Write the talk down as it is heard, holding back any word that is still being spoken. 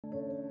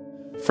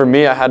For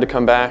me, I had to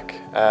come back.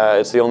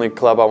 It's the only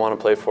club I want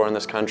to play for in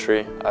this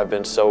country. I've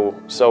been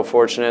so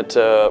fortunate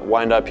to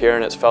wind up here,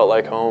 and it's felt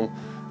like home.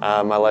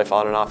 My life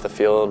on and off the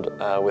field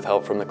with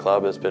help from the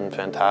club has been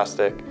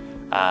fantastic.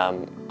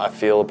 I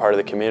feel a part of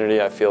the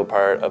community. I feel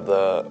part of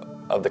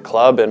the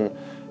club,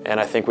 and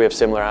I think we have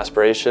similar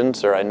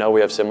aspirations, or I know we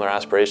have similar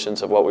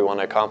aspirations of what we want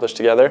to accomplish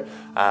together.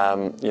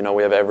 You know,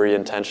 we have every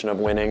intention of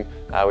winning.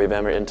 We have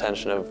every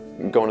intention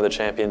of going to the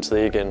Champions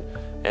League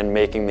and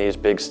making these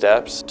big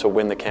steps to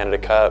win the Canada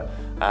Cup,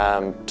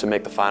 to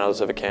make the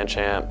finals of a Can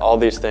Champ, all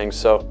these things.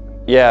 So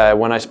yeah,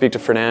 when I speak to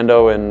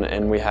Fernando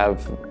and we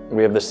have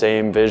the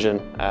same vision,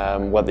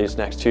 what these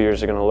next 2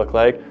 years are going to look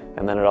like,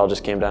 and then it all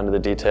just came down to the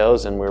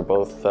details, and we were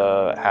both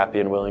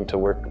happy and willing to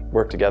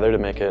work together to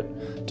make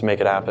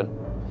it happen.